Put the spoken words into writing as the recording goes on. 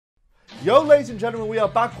Yo, ladies and gentlemen, we are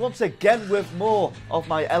back once again with more of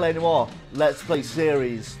my LA Noire Let's Play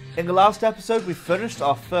series. In the last episode, we finished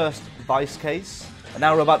our first Vice case, and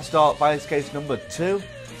now we're about to start Vice case number 2,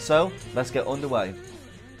 so let's get underway.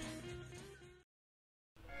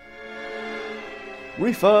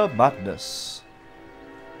 Reefer Madness.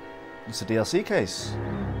 It's a DLC case.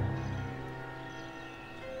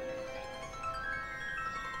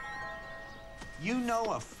 You know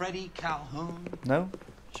a Freddie Calhoun? No?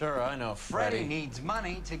 Sure, I know Freddie needs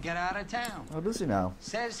money to get out of town. Oh, does he now?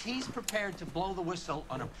 Says he's prepared to blow the whistle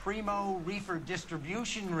on a primo reefer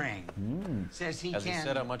distribution ring. Says he Has can... he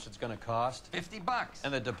said how much it's going to cost? $50.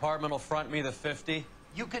 And the department will front me the 50?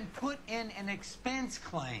 You can put in an expense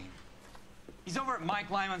claim. He's over at Mike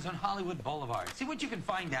Lyman's on Hollywood Boulevard. See what you can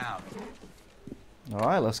find out.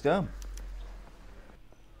 Alright, let's go.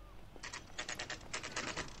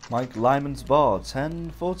 Mike Lyman's Bar,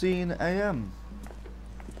 10:14 AM.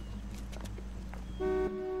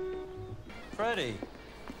 Freddie,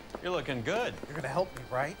 you're looking good. You're gonna help me,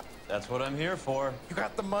 right? That's what I'm here for. You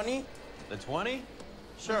got the money? The 20?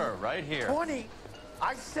 Sure, right here. 20?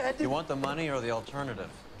 I said... You want the money or the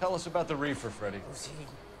alternative? Tell us about the reefer, Freddie. Who's he?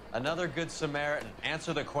 Another good Samaritan.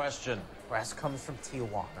 Answer the question. Grass comes from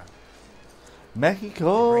Tijuana.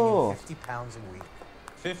 Mexico! Bringing 50 pounds a week.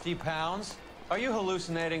 50 pounds? Are you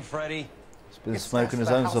hallucinating, Freddie? He's been It's smoking his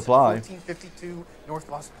the own house supply. at 1452 North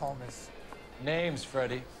Las Palmas. Names,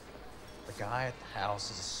 Freddie. The guy at the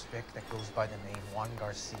house is a spick that goes by the name Juan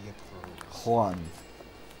Garcia Cruz. Juan.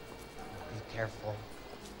 Be careful.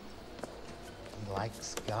 He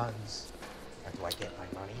likes guns. Or do I get my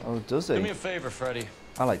money? Oh, does Do me he? a favor, Freddie.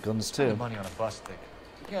 I like guns Spend too. money on a bus ticket.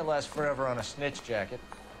 You can't last forever on a snitch jacket.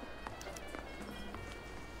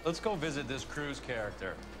 Let's go visit this Cruz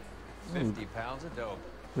character. 50 pounds of dope.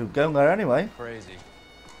 We're going there anyway. Crazy.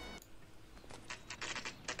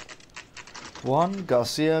 Juan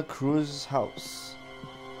Garcia Cruz's house.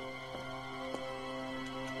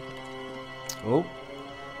 Oh,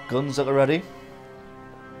 guns at the ready.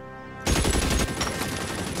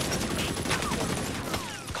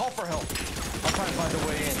 Call for help. I'll try and find a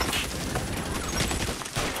way in.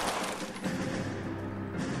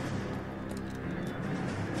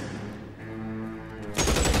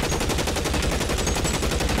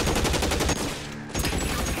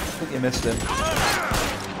 I think you missed him.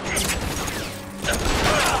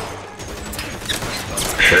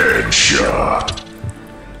 Headshot.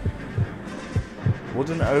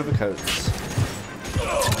 Wooden overcoats.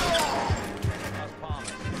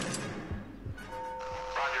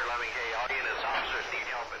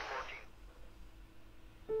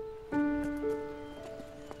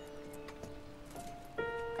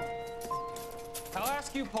 I'll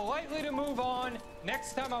ask you politely to move on.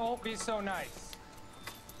 Next time I won't be so nice.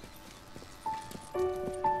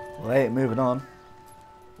 Wait, moving on.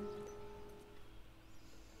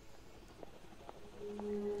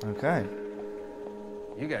 Okay.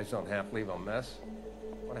 You guys don't have to leave a mess.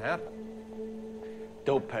 What happened?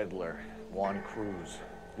 Dope peddler, Juan Cruz.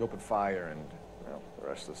 He opened fire and, well, the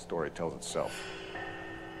rest of the story tells itself.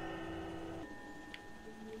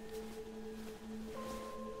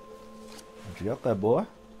 What you got there, boy?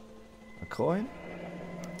 A coin?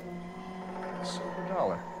 A silver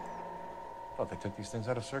dollar. Thought they took these things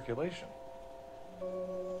out of circulation.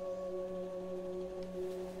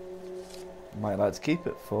 Might like to keep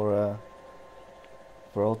it for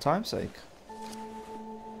old time's sake.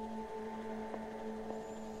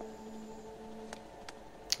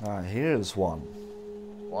 Ah, here's one.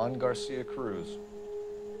 Juan Garcia Cruz.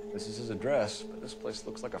 This is his address, but this place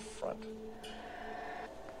looks like a front.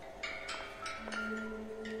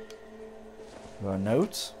 Got a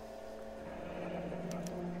note.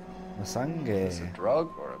 Is this a Masange.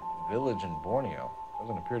 drug or a village in Borneo?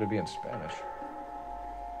 Doesn't appear to be in Spanish.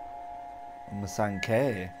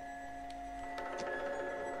 Masanke.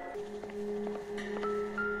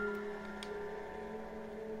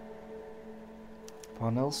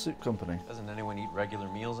 Parnell Soup Company. Doesn't anyone eat regular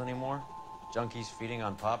meals anymore? Junkies feeding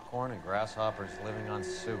on popcorn and grasshoppers living on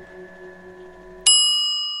soup.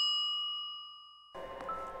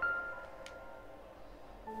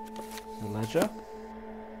 The ledger.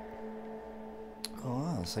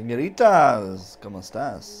 Oh, señoritas, ¿cómo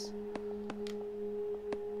estás?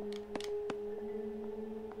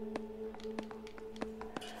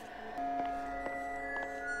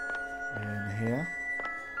 In here.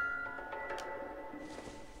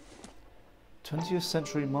 20th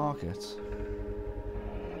Century Market.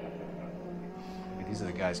 Maybe these are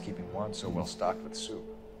the guys keeping Juan so well stocked with soup.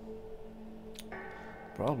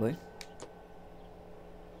 Probably.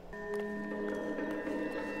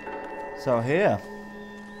 So here.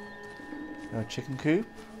 A chicken coop.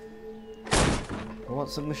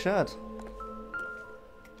 What's in the shed?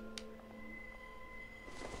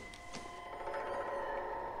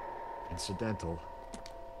 Incidental.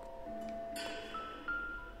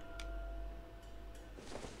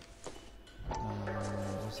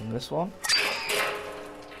 What's in this one?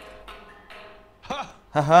 Ha!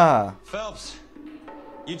 Haha! Phelps,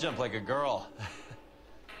 you jump like a girl.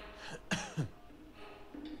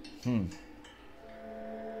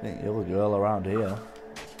 Think you're the girl around here.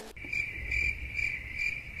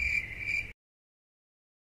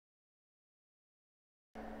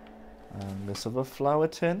 And this other flower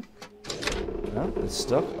tin. No, it's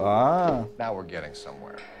stuck. Ah! Now we're getting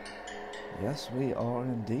somewhere. Yes, we are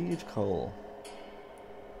indeed, Cole.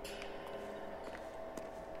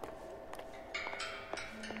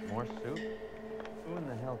 More soup? Who in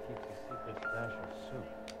the hell keeps a secret stash of soup?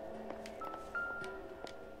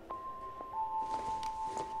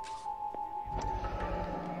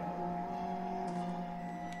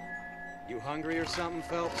 You hungry or something,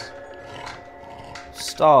 Phelps?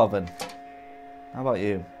 Starving. How about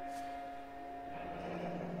you?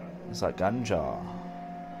 It's like ganja.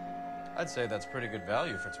 I'd say that's pretty good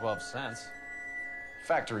value for 12 cents.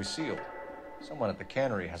 Factory sealed. Someone at the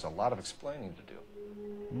cannery has a lot of explaining to do.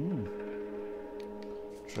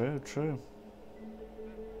 True, true.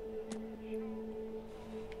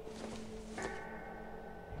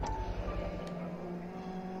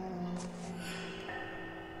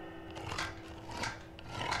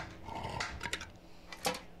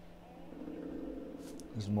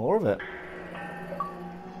 There's more of it.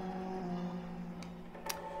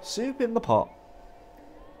 Soup in the pot.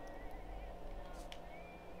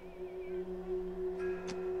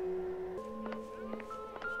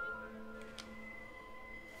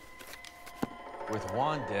 With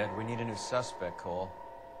Juan dead, we need a new suspect, Cole.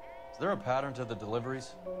 Is there a pattern to the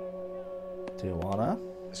deliveries? Do you wanna?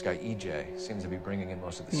 This guy EJ seems to be bringing in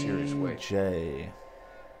most of the serious weight. EJ.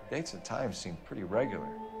 Dates and times seem pretty regular.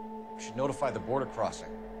 We should notify the border crossing.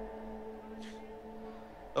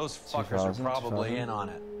 Those fuckers are 2000, probably 2000. in on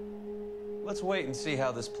it. Let's wait and see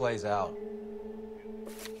how this plays out.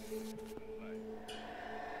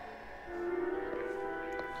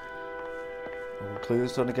 All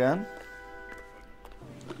clues done again.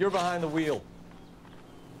 You're behind the wheel.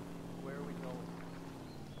 Where are we going?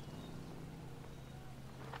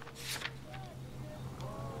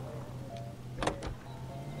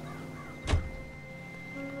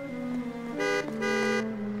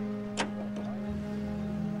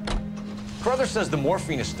 Carruthers says the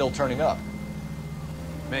morphine is still turning up.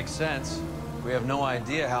 Makes sense. We have no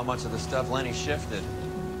idea how much of the stuff Lenny shifted.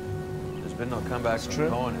 There's been no comeback from true.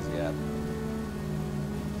 Cohen as yet.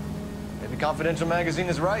 Maybe Confidential magazine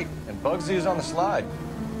is right, and Bugsy is on the slide.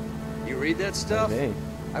 You read that stuff? Maybe.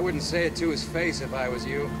 I wouldn't say it to his face if I was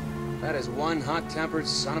you. That is one hot-tempered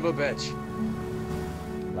son of a bitch.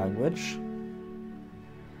 Language.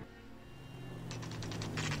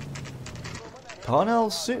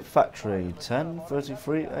 Parnell's Soup Factory,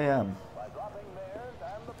 10:33 a.m.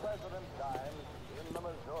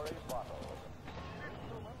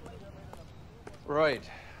 Right.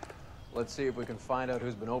 Let's see if we can find out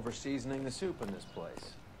who's been over-seasoning the soup in this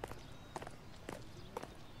place.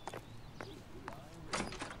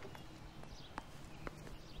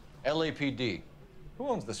 LAPD. Who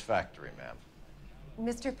owns this factory, ma'am?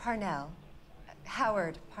 Mr. Parnell.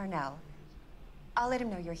 Howard Parnell. I'll let him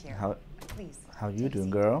know you're here. Please. How you take a doing,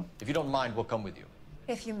 seat. girl? If you don't mind, we'll come with you.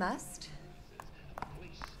 If you must.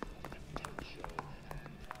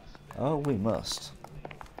 Oh, we must.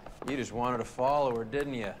 You just wanted to follow her,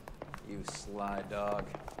 didn't you? You sly dog.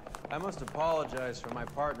 I must apologize for my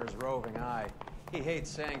partner's roving eye. He hates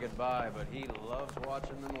saying goodbye, but he loves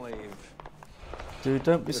watching them leave. Dude,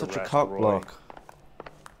 don't be Good such a rest, cock Roy. block.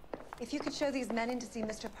 If you could show these men in to see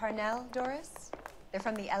Mr. Parnell, Doris. They're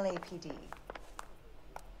from the LAPD.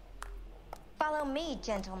 Follow me,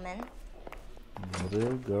 gentlemen.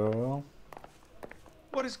 Little girl.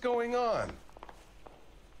 What is going on?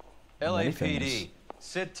 Many LAPD, things.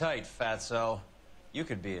 sit tight, fatso. You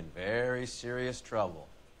could be in very serious trouble.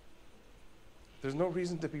 There's no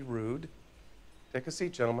reason to be rude. Take a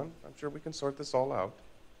seat, gentlemen. I'm sure we can sort this all out.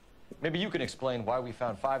 Maybe you can explain why we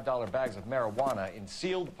found $5 bags of marijuana in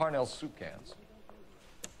sealed Parnell soup cans.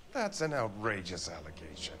 That's an outrageous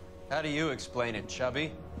allegation. How do you explain it,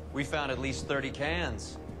 Chubby? We found at least 30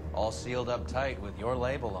 cans, all sealed up tight with your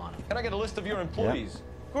label on them. Can I get a list of your employees?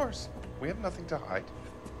 Of course. We have nothing to hide.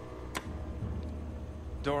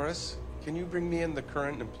 Doris, can you bring me in the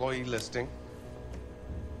current employee listing?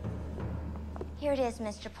 Here it is,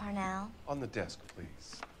 Mr. Parnell. On the desk,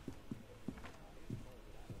 please.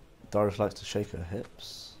 Doris likes to shake her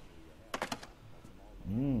hips.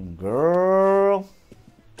 Girl.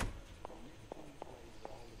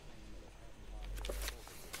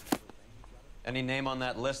 Any name on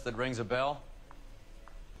that list that rings a bell?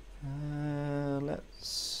 Let's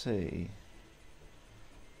see.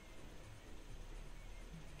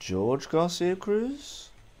 George Garcia Cruz?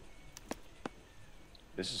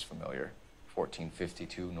 This is familiar.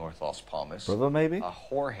 1452 North Las Palmas. Brother, maybe? A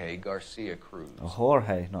Jorge Garcia Cruz. A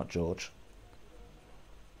Jorge, not George.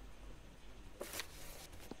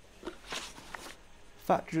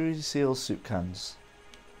 Factory sealed soup cans.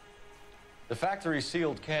 The factory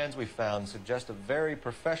sealed cans we found suggest a very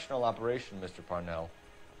professional operation, Mr. Parnell.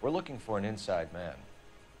 We're looking for an inside man.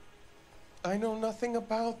 I know nothing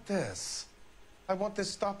about this. I want this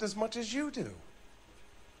stopped as much as you do.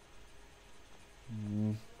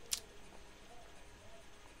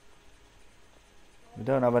 We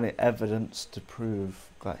don't have any evidence to prove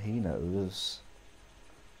that he knows.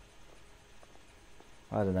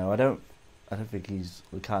 I don't know. I don't think he's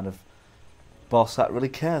the kind of boss that really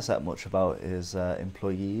cares that much about his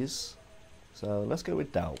employees. So let's go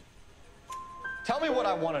with doubt. Tell me what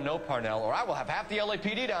I want to know, Parnell, or I will have half the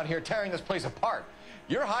LAPD down here tearing this place apart.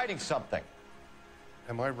 You're hiding something.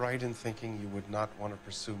 Am I right in thinking you would not want to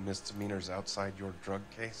pursue misdemeanors outside your drug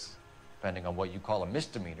case? Depending on what you call a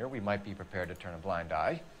misdemeanor, we might be prepared to turn a blind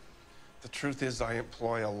eye. The truth is, I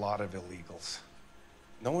employ a lot of illegals.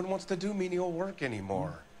 No one wants to do menial work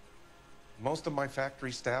anymore. Most of my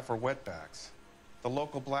factory staff are wetbacks. The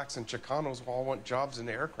local blacks and Chicanos all want jobs in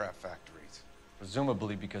aircraft factories.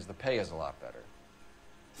 Presumably because the pay is a lot better.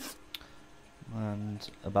 And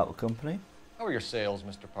about the company? How are your sales,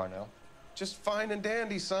 Mr. Parnell? Just fine and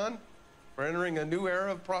dandy, son. We're entering a new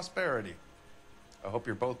era of prosperity. I hope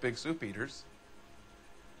you're both big soup eaters.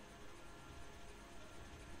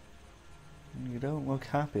 You don't look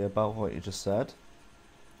happy about what you just said.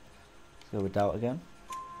 Let's go with doubt again.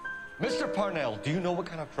 Mr. Parnell, do you know what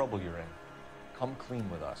kind of trouble you're in? Come clean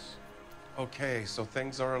with us. Okay, so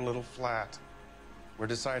things are a little flat. We're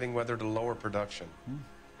deciding whether to lower production.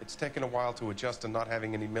 It's taken a while to adjust to not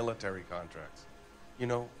having any military contracts. You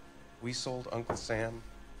know, we sold Uncle Sam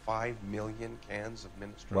 5 million cans of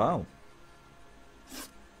minestrone. Wow.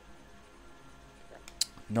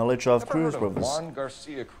 Knowledge of Cruz brothers. Juan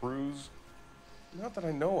Garcia Cruz? Not that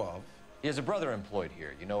I know of. He has a brother employed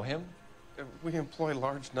here. You know him? We employ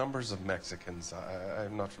large numbers of Mexicans.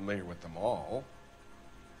 I'm not familiar with them all.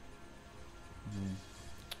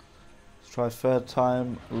 Let's try third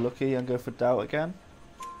time lucky and go for doubt again.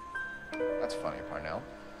 That's funny, Parnell.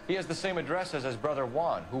 He has the same address as his brother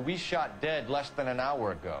Juan, who we shot dead less than an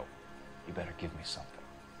hour ago. You better give me something.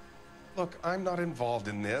 Look, I'm not involved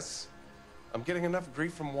in this. I'm getting enough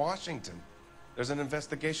grief from Washington. There's an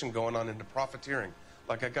investigation going on into profiteering.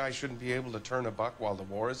 Like a guy shouldn't be able to turn a buck while the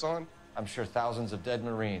war is on. I'm sure thousands of dead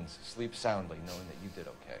Marines sleep soundly knowing that you did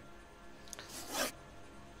okay.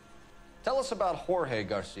 Tell us about Jorge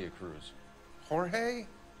Garcia Cruz. Jorge?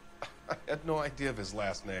 I had no idea of his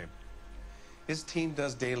last name. His team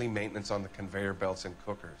does daily maintenance on the conveyor belts and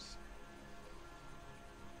cookers.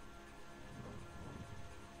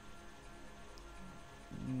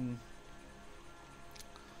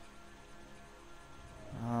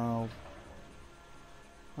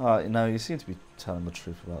 No, you seem to be telling the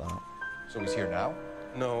truth about that. So he's here now?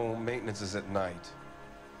 No, maintenance is at night.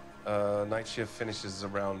 Night shift finishes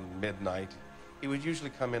around midnight. He would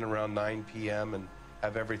usually come in around 9 p.m. and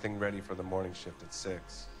have everything ready for the morning shift at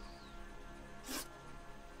 6.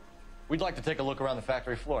 We'd like to take a look around the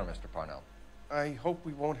factory floor, Mr. Parnell. I hope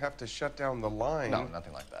we won't have to shut down the line. No,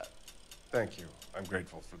 nothing like that. Thank you. I'm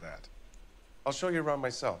grateful for that. I'll show you around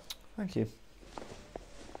myself. Thank you.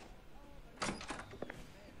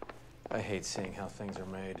 I hate seeing how things are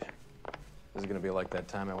made. This is gonna be like that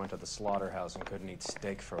time I went to the slaughterhouse and couldn't eat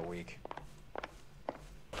steak for a week.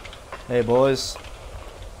 Hey, boys.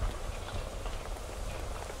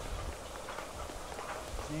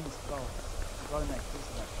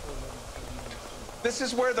 This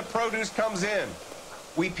is where the produce comes in.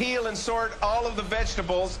 We peel and sort all of the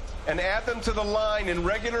vegetables and add them to the line in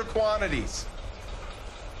regular quantities.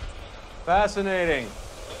 Fascinating.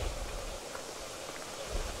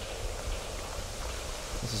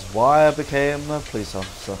 This is why I became a police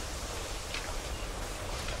officer.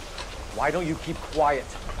 Why don't you keep quiet?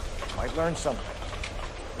 You might learn something.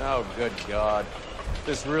 Oh, good God.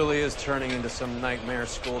 This really is turning into some nightmare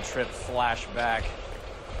school trip flashback.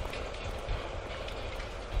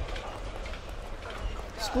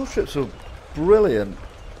 School trips were brilliant.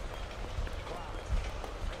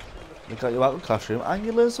 They got you out of the classroom and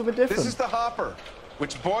you learn something different. This is the hopper,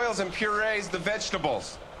 which boils and purees the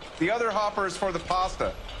vegetables. The other hopper is for the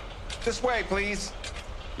pasta. This way, please.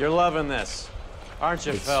 You're loving this, aren't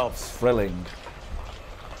you, Phelps? Thrilling.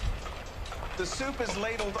 The soup is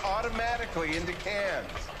ladled automatically into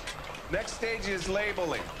cans. Next stage is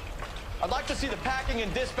labeling. I'd like to see the packing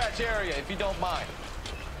and dispatch area, if you don't mind.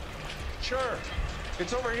 Sure.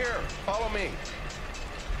 It's over here. Follow me.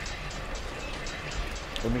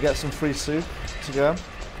 Let me get some free soup to go.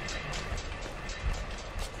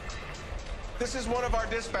 This is one of our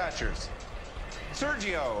dispatchers.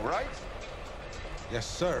 Sergio, right? Yes,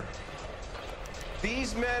 sir.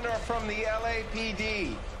 These men are from the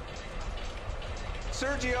LAPD.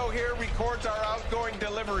 Sergio here records our outgoing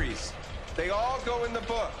deliveries. They all go in the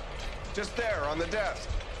book. Just there on the desk.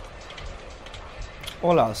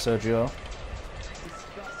 Hola, Sergio.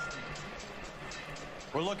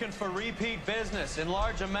 We're looking for repeat business in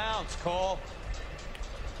large amounts, Cole.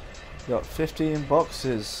 Got 15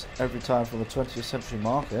 boxes every time from the 20th century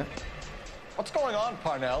market. What's going on,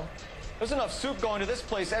 Parnell? There's enough soup going to this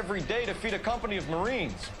place every day to feed a company of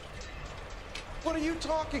Marines. What are you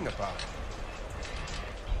talking about?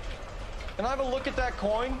 Can I have a look at that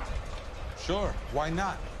coin? Sure, why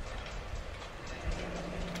not?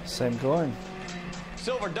 Same coin.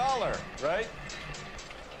 Silver dollar, right?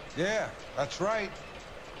 Yeah, that's right.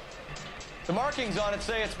 The markings on it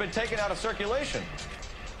say it's been taken out of circulation.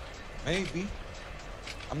 Maybe.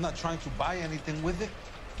 I'm not trying to buy anything with it.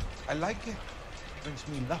 I like it. Brings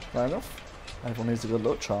me luck. Fair enough. Everyone needs a good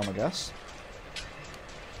luck charm, I guess.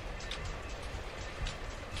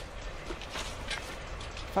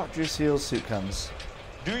 Factory sealed soup cans.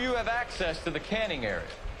 Do you have access to the canning area?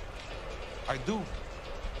 I do.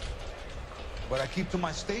 But I keep to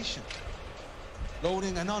my station.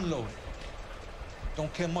 Loading and unloading.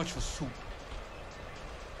 Don't care much for soup.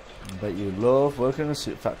 I bet you love working in a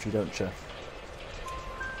soup factory, don't you?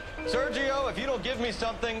 Sergio, if you don't give me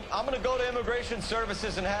something, I'm gonna go to Immigration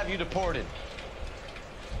Services and have you deported.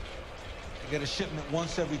 I get a shipment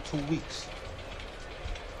once every 2 weeks.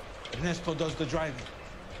 Ernesto does the driving.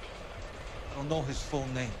 I don't know his full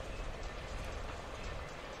name.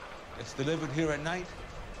 It's delivered here at night,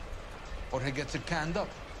 or he gets it canned up.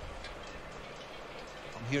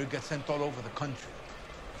 From here, it gets sent all over the country.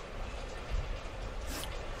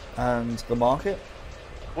 And the market?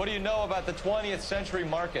 What do you know about the 20th century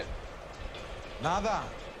market? Nada.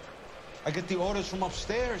 I get the orders from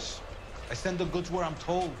upstairs. I send the goods where I'm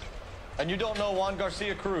told. And you don't know Juan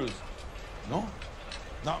Garcia Cruz? No,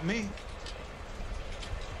 not me.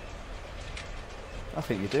 I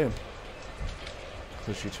think you do.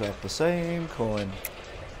 Because you two have the same coin.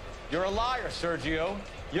 You're a liar, Sergio.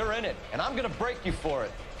 You're in it, and I'm gonna break you for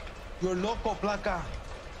it. You're loco, Placa.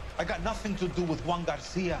 I got nothing to do with Juan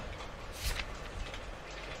Garcia.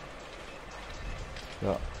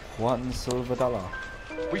 Got Juan Silver Dollar.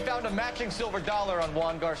 We found a matching silver dollar on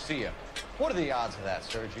Juan Garcia. What are the odds of that,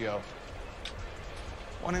 Sergio?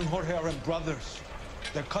 Juan and Jorge are brothers.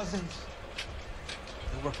 They're cousins.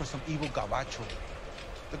 They work for some evil gabacho.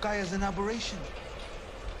 The guy is an aberration.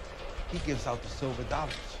 He gives out the silver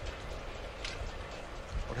dollars.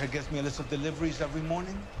 Jorge gets me a list of deliveries every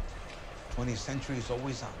morning. 20th century is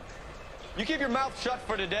always on. You keep your mouth shut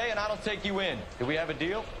for today, and I don't take you in. Do we have a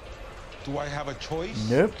deal? Do I have a choice?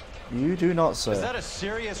 Nope, you do not, sir. Is that a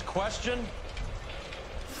serious question?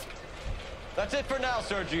 That's it for now,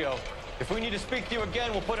 Sergio. If we need to speak to you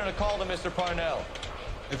again, we'll put in a call to Mr. Parnell.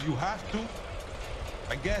 If you have to,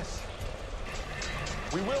 I guess.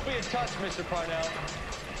 We will be in touch, Mr. Parnell.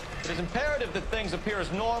 It is imperative that things appear as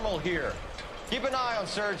normal here. Keep an eye on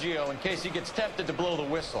Sergio in case he gets tempted to blow the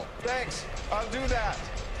whistle. Thanks. I'll do that.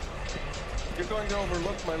 You're going to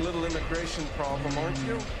overlook my little immigration problem, aren't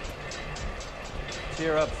you?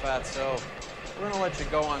 Cheer up, Fatso. We're gonna let you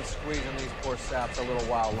go on squeezing these poor saps a little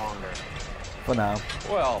while longer. For now.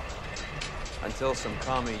 Well, until some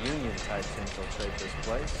commie union types infiltrate this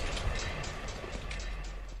place.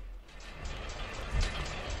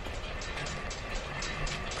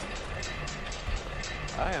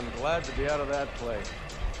 I am glad to be out of that place.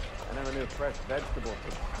 I never knew fresh vegetables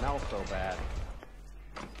could smell so bad.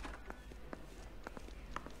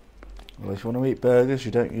 Well, if you want to eat burgers,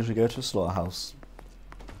 you don't usually go to a slaughterhouse.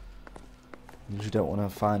 You usually don't want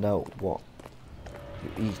to find out what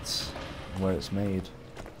you eat and where it's made.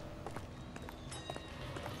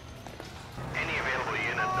 Any available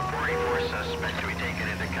unit, the 44 suspect to be taken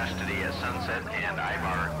into custody at Sunset and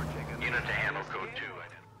Ibar. Unit to handle code 2.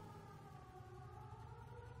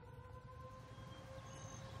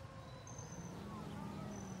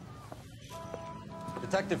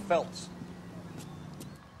 Detective Phelps.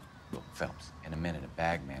 Look, Phelps, in a minute, a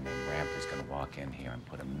bagman named Ramp is going to walk in here and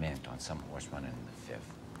put a mint on some horse running in the 5th.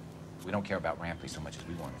 We don't care about Rampley so much as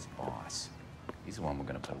we want his boss. He's the one we're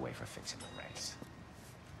gonna put away for fixing the race.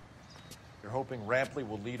 You're hoping Rampley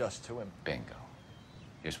will lead us to him? Bingo.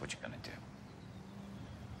 Here's what you're gonna do.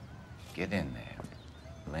 Get in there,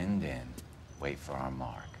 blend in, wait for our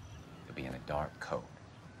mark. He'll be in a dark coat.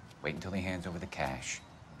 Wait until he hands over the cash,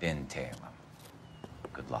 then tail him.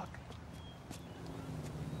 Good luck.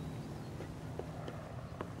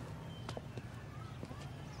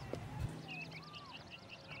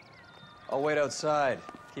 I'll wait outside.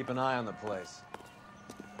 Keep an eye on the place.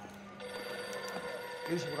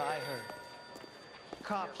 Here's what I heard.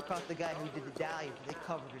 Cops caught the guy who did the dahlia, but they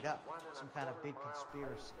covered it up. Some kind of big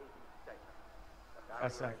conspiracy.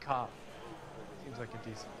 That's that cop. Seems like a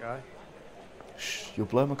decent guy. Shh, you'll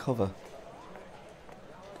blow my cover.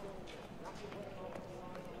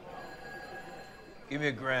 Give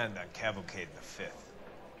me $1,000 on Cavalcade the 5th.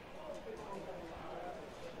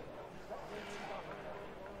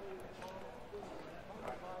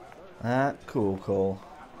 Cool.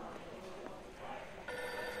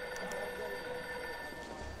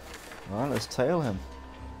 Alright, let's tail him.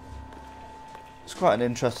 It's quite an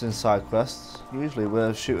interesting side quest. Usually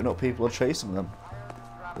we're shooting up people or chasing them.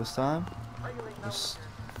 This time, just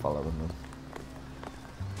following them.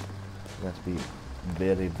 We have to be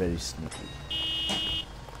very, very sneaky.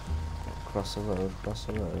 Cross the road.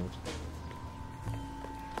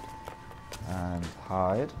 And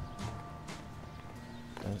hide.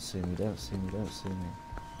 Don't see me.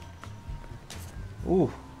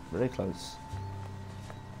 Ooh, very close.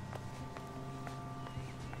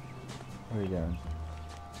 Where are you going?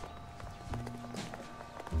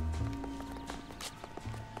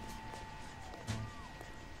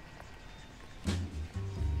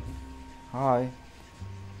 Hi.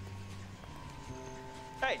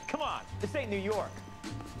 Hey, come on! This ain't New York.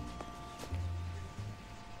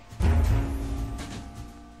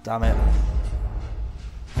 Damn it.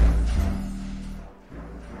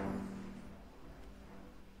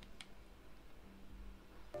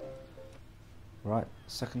 Right,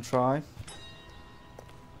 second try.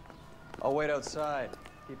 I'll wait outside.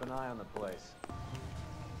 Keep an eye on the place.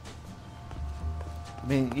 I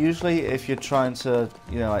mean, usually if you're trying to,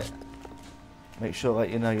 you know, like, make sure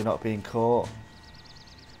that, you know, you're not being caught,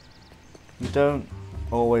 you don't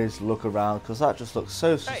always look around, because that just looks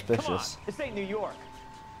so suspicious. Hey, come on. This ain't New York.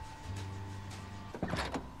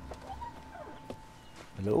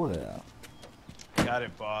 Hello there. Got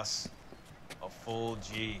it, boss. A full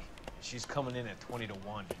G. She's coming in at 20 to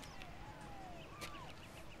 1.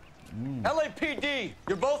 LAPD,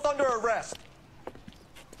 you're both under arrest.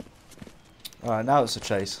 Alright, now it's a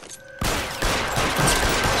chase.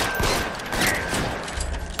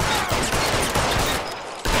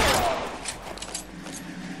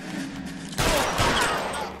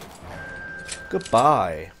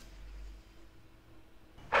 Goodbye.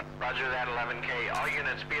 Roger that, 11K. All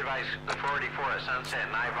units be advised, the 484 at Sunset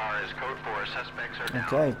and Noire is code 4. Suspects are down.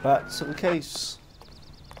 Okay, back to the case.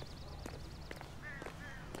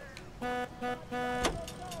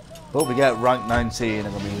 But we get rank 19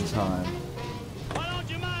 in the meantime.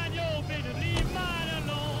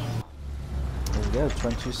 There we go,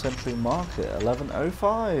 20th Century Market,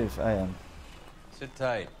 11:05 AM. Sit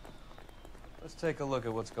tight. Let's take a look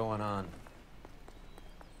at what's going on.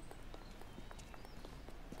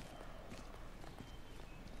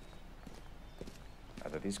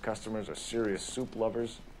 Either these customers are serious soup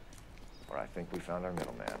lovers, or I think we found our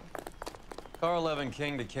middleman. Car 11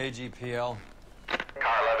 King to KGPL.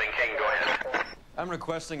 Car 11 King, go ahead. I'm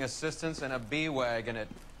requesting assistance in a B-Wagon at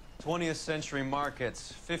 20th Century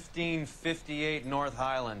Markets, 1558 North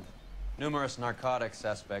Highland. Numerous narcotic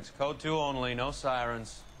suspects. Code 2 only, no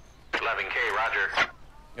sirens. 11K, roger.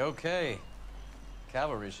 Okay.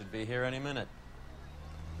 Cavalry should be here any minute.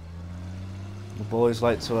 The boys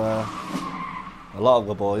like to, a lot of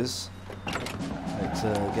the boys like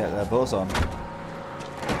to get their buzz on.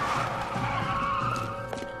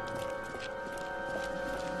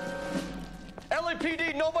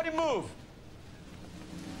 LAPD, nobody move.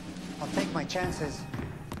 I'll take my chances.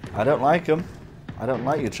 I don't like them. I don't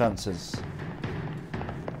like your chances.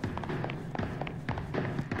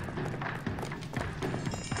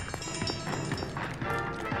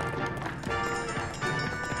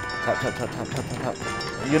 Tap.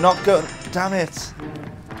 You're not going. Damn it.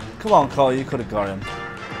 Come on, Cole, you could have got him.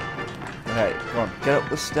 Okay, come on, get up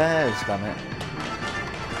the stairs, damn it.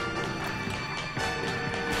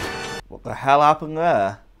 What the hell happened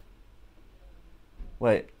there?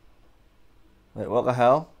 Wait, what the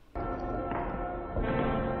hell?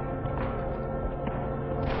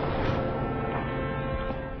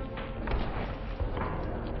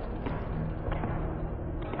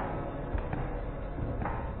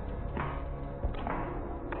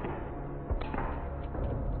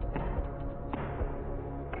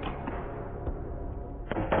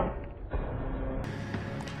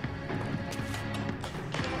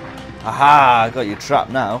 Aha! I got you trapped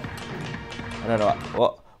now. I don't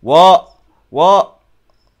know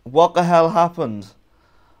what the hell happened?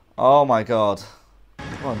 Oh my god!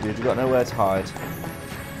 Come on, dude, you got nowhere to hide.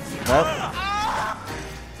 Nope.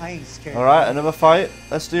 I ain't scared. All right, another fight.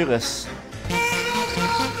 Let's do this.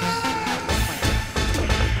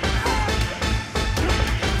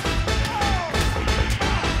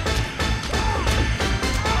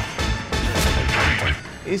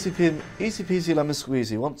 Easy peasy lemon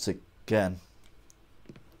squeezy once again.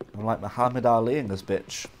 I'm like Muhammad Ali in this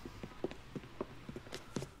bitch.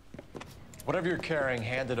 Whatever you're carrying,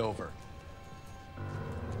 hand it over.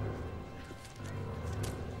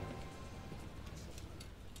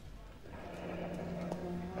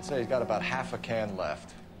 I'd say he's got about half a can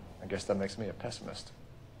left. I guess that makes me a pessimist.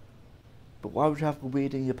 But why would you have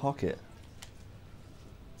weed in your pocket?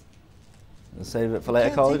 And save it for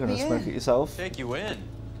later, Carl? You're gonna smoke it yourself? Take you in.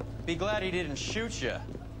 Be glad he didn't shoot you.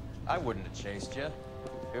 I wouldn't have chased you.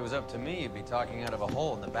 If it was up to me, you'd be talking out of a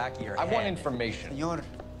hole in the back of your head. I want information. Senor,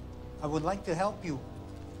 I would like to help you,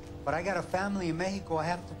 but I got a family in Mexico I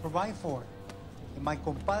have to provide for. And my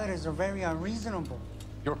compadres are very unreasonable.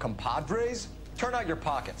 Your compadres? Turn out your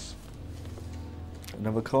pockets.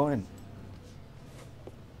 Another coin.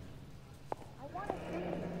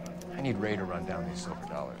 I need Ray to run down these silver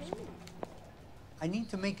dollars. I need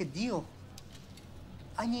to make a deal.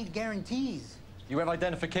 I need guarantees. You have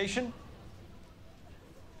identification?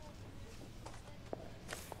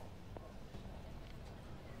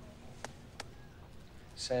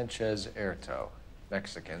 Sanchez Airto,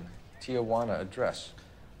 Mexican, Tijuana address.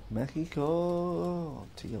 Mexico,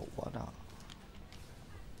 Tijuana.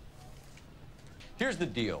 Here's the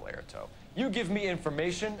deal, Airto. You give me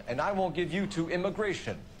information, and I won't give you to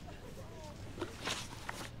immigration.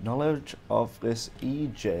 Knowledge of this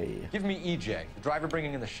EJ. Give me EJ, the driver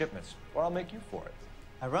bringing in the shipments, or I'll make you for it.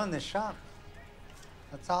 I run the shop.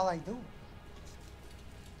 That's all I do.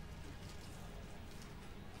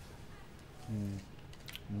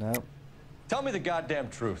 No. Tell me the goddamn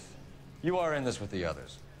truth. You are in this with the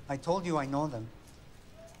others. I told you I know them.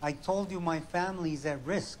 I told you my family's at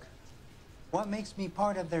risk. What makes me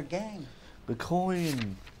part of their gang? The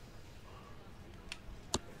coin.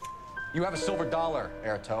 You have a silver dollar,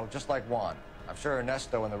 Airto, just like Juan. I'm sure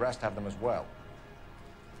Ernesto and the rest have them as well.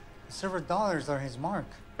 The silver dollars are his mark.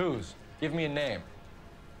 Whose? Give me a name.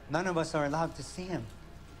 None of us are allowed to see him.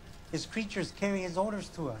 His creatures carry his orders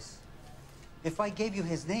to us. If I gave you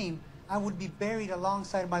his name, I would be buried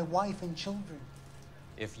alongside my wife and children.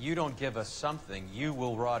 If you don't give us something, you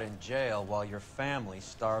will rot in jail while your family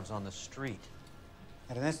starves on the street.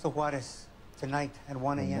 Ernesto Juarez, tonight at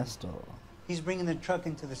 1 a.m. Ernesto. He's bringing the truck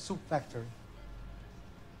into the soup factory.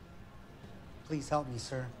 Please help me,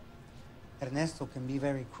 sir. Ernesto can be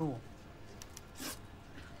very cruel.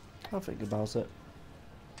 I'll think about it.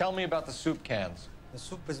 Tell me about the soup cans. The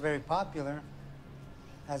soup is very popular,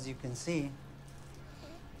 as you can see.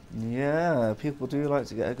 Yeah, people do like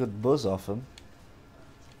to get a good buzz off them.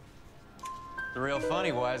 It's real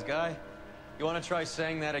funny, wise guy. You want to try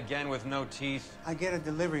saying that again with no teeth? I get a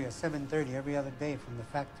delivery at 7:30 every other day from the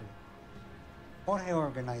factory. Jorge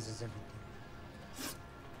organizes everything.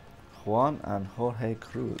 Juan and Jorge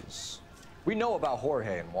Cruz. We know about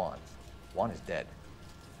Jorge and Juan. Juan is dead.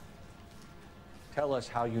 Tell us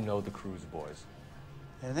how you know the Cruz boys.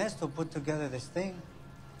 Ernesto put together this thing.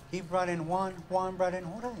 He brought in Juan, Juan brought in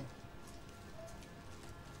Jorge.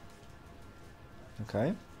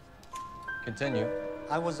 Okay. Continue.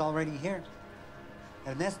 I was already here.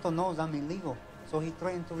 Ernesto knows I'm illegal, so he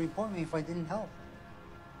threatened to report me if I didn't help.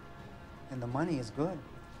 And the money is good.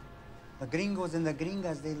 The gringos and the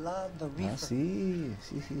gringas, they love the reefer.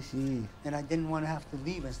 Sí. And I didn't want to have to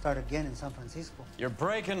leave and start again in San Francisco. You're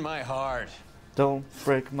breaking my heart. Don't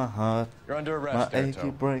break my heart. You're under arrest, My achy,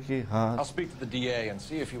 breaky heart. I'll speak to the DA and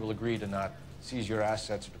see if he will agree to not seize your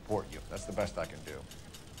assets or deport you. That's the best I can do.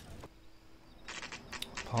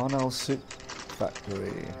 Parnell Soup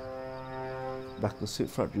Factory. Back to the soup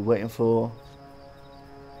factory, waiting for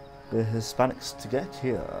the Hispanics to get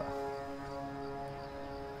here.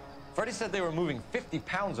 Freddie said they were moving 50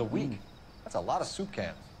 pounds a week. That's a lot of soup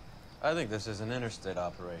cans. I think this is an interstate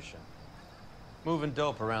operation. Moving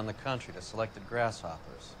dope around the country to selected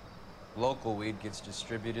grasshoppers. Local weed gets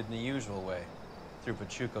distributed in the usual way, through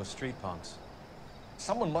Pachuco street punks.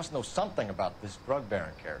 Someone must know something about this drug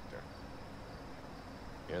baron character.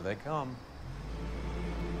 Here they come.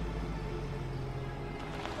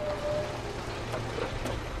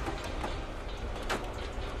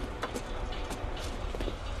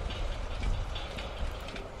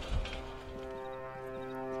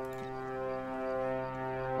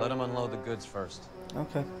 Let them unload the goods first.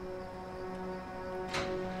 Okay.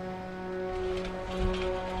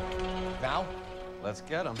 Let's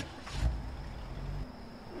get him.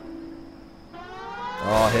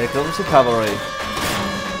 Oh, here comes the cavalry.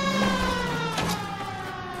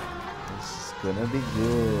 This is gonna be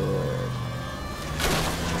good.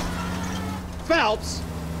 Phelps!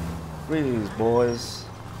 Freeze, boys.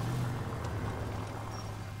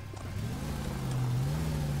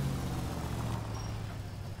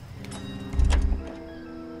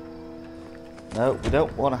 No, we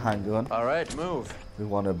don't want a handgun. All right, move. We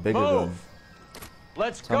want a bigger Move. gun.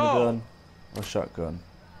 Let's Tommy go. gun or shotgun?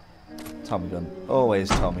 Tommy gun. Always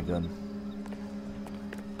Tommy gun.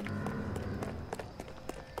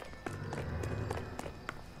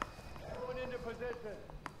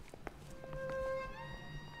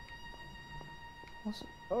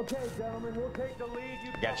 Okay, gentlemen, we'll take the lead.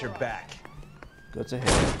 You Got your back. Good to hear.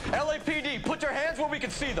 LAPD, put your hands where we can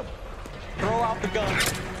see them. Throw out the gun.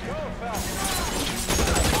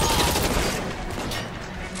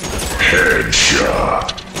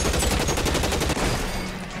 Headshot.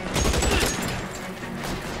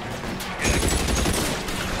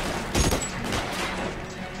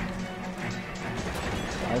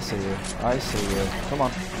 I see you. I see you. Come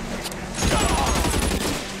on.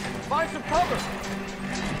 Find some cover.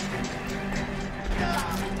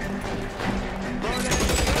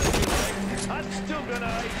 I'm still gonna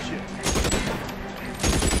ice you.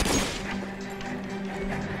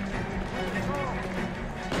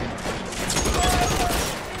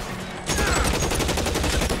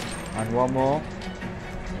 And one more.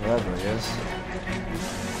 Wherever he is.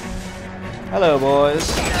 Hello, boys.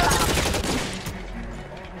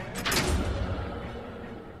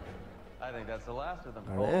 I think that's the last of them.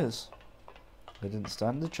 There it is. They didn't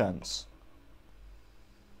stand a chance.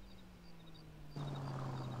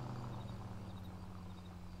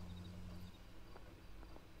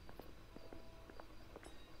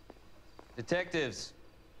 Detectives,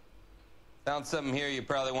 found something here you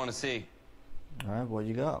probably want to see. Alright, what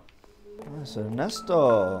you got? Oh, so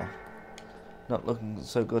Nestor. Not looking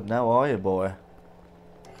so good now, are you, boy?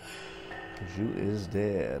 'Cause you is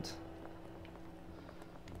dead.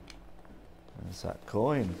 There's that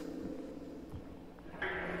coin.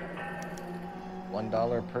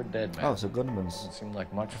 $1 per dead man. Oh, it's a gunman's. Doesn't seem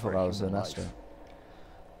like much I for thought a that was human Nestor. life.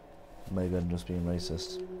 Maybe I'm just being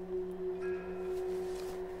racist.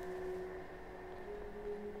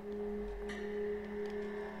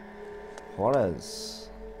 Juarez.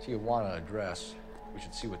 Tijuana address. We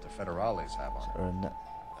should see what the federales have on it.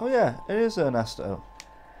 Oh yeah, it is Ernesto.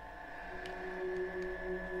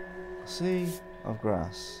 Sea of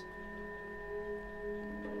grass.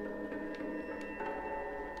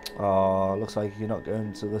 Oh, looks like you're not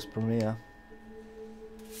going to this premiere.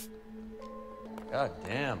 God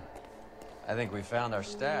damn. I think we found our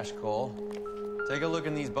stash, Cole. Take a look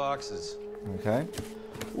in these boxes. Okay.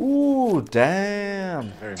 Ooh, damn.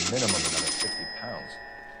 Very minimum another 50 pounds.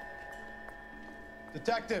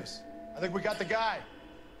 Detectives, I think we got the guy.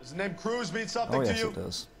 Does the name Cruz mean something Oh to yes, you? it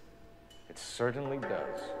does. It certainly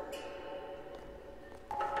does.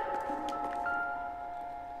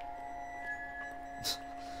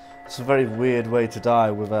 It's a very weird way to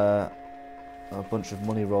die with a bunch of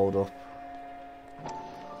money rolled up.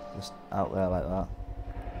 Just out there like that.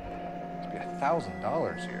 Must be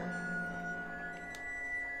 $1,000 here.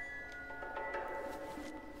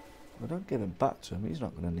 Well, don't give him back to him, he's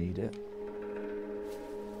not going to need it.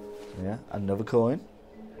 Yeah, another coin.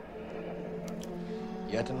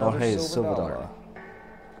 Yet another hey, it's silver dollar. dollar.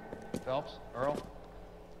 Phelps, Earl,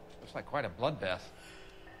 looks like quite a bloodbath.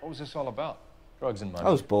 What was this all about? Drugs and money. I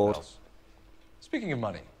was bored. What else? Speaking of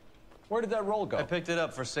money, where did that roll go? I picked it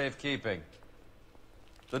up for safekeeping.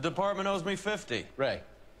 The department owes me 50. Ray,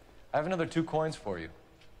 I have another 2 coins for you.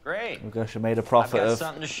 Great. We gosh, you made a profit I've got of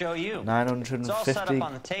something to show you. $950 It's all set up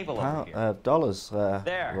on the table over here. dollars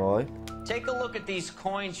There. Roy. Take a look at these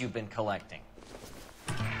coins you've been collecting.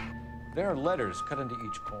 There are letters cut into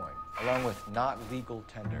each coin, along with not legal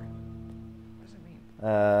tender. What does it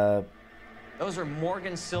mean? Those are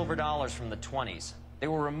Morgan silver dollars from the 20s. They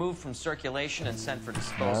were removed from circulation and sent for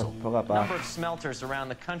disposal. pull that A back. number of smelters around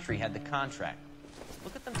the country had the contract.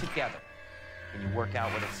 Look at them together. Can you work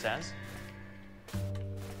out what it says?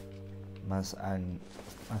 Masan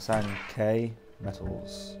K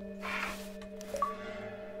Metals.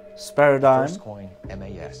 Sparadime. First coin,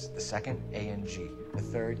 MAS. The second, ANG. The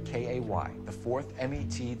third, KAY. The fourth,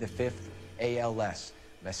 MET. The fifth, ALS.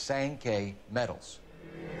 Masanke Metals.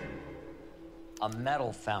 A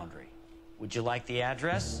metal foundry. Would you like the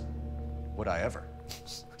address? Would I ever?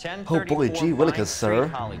 1034 Oh boy, gee Vine willikers, Street, sir.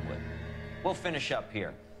 Hollywood. We'll finish up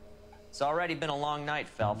here. It's already been a long night,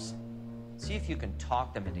 Phelps. See if you can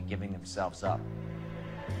talk them into giving themselves up.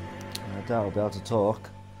 I doubt I'll be able to talk.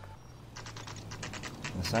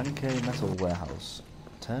 The Sankey Metal Warehouse.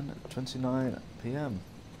 10:29 p.m.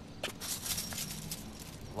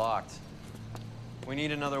 Locked. We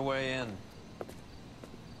need another way in.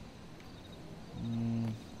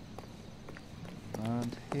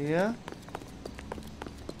 And here.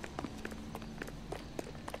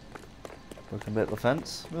 Looking a bit at the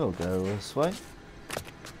fence. We'll go this way.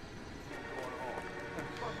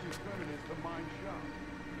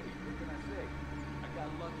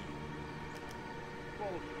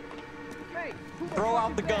 Throw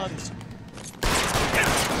out the guns.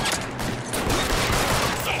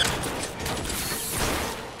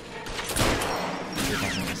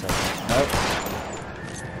 Nope.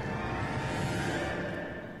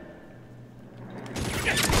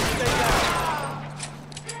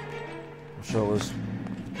 I'm sure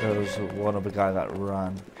there was one other guy that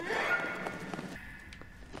ran.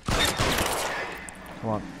 Come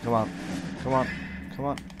on, come on, come on, come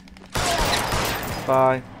on.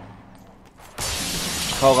 Bye.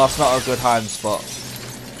 Oh, that's not a good hiding spot.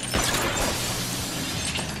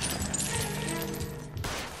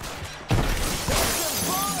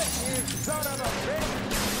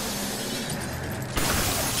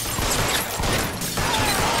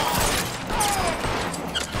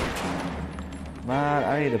 Man,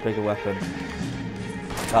 I need a bigger weapon.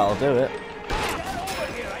 That'll do it.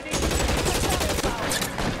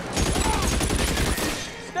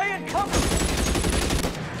 Stay in cover.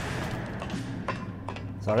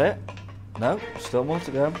 Is that it? No, still more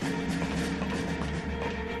to go.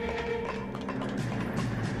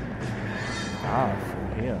 Ah,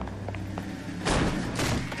 from here.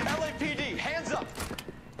 LAPD, hands up.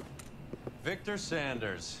 Victor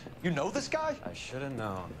Sanders. You know this guy? I should have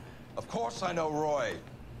known. Of course I know Roy.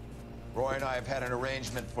 Roy and I have had an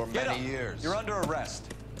arrangement for many years. You're under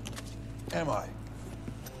arrest. Am I?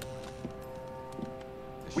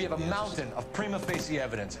 We have a mountain of prima facie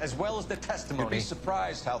evidence, as well as the testimony. You'd be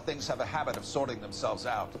surprised how things have a habit of sorting themselves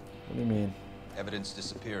out. What do you mean? Evidence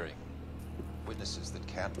disappearing. Witnesses that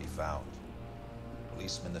can't be found.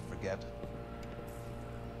 Policemen that forget.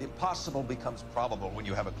 The impossible becomes probable when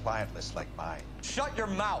you have a client list like mine. Shut your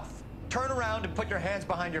mouth. Turn around and put your hands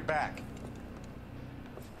behind your back.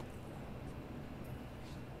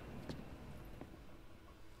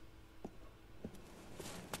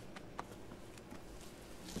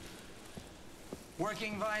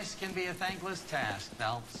 Working vice can be a thankless task,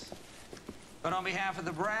 Phelps. But on behalf of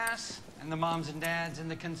the brass and the moms and dads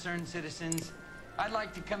and the concerned citizens, I'd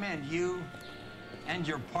like to commend you and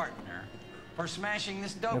your partner for smashing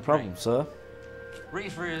this dope No problem, ring. sir.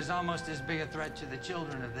 Reefer is almost as big a threat to the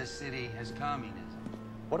children of this city as communism.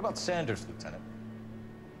 What about Sanders, Lieutenant?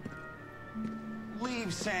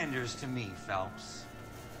 Leave Sanders to me, Phelps.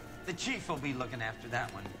 The chief will be looking after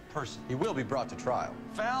that one personally. He will be brought to trial.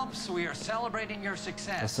 Phelps, we are celebrating your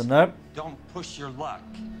success. That's a no. Don't push your luck.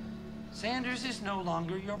 Sanders is no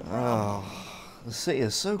longer your problem. Oh, the city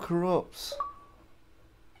is so corrupt.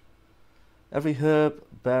 Every herb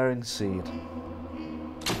bearing seed.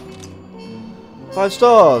 5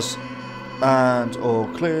 stars. And all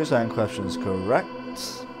clues and questions correct.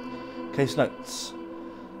 Case notes.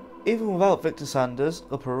 Even without Victor Sanders,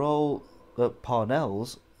 the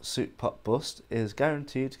Parnell's suit pop bust is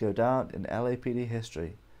guaranteed to go down in LAPD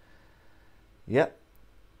history. Yep.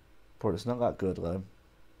 But it's not that good though.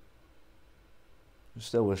 I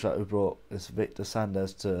still wish that we brought this Victor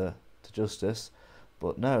Sanders to justice.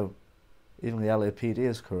 But no. Even the LAPD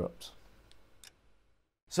is corrupt.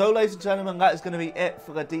 So, ladies and gentlemen, that is going to be it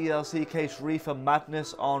for the DLC case Reefer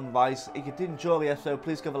Madness on Vice. If you did enjoy the episode,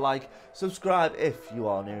 please give a like, subscribe if you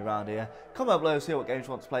are new around here, comment below to see what games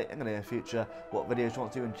you want to play in the near future, what videos you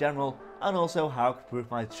want to do in general, and also how I can improve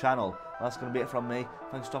my channel. That's going to be it from me.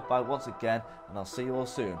 Thanks for stopping by once again, and I'll see you all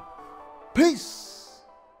soon. Peace!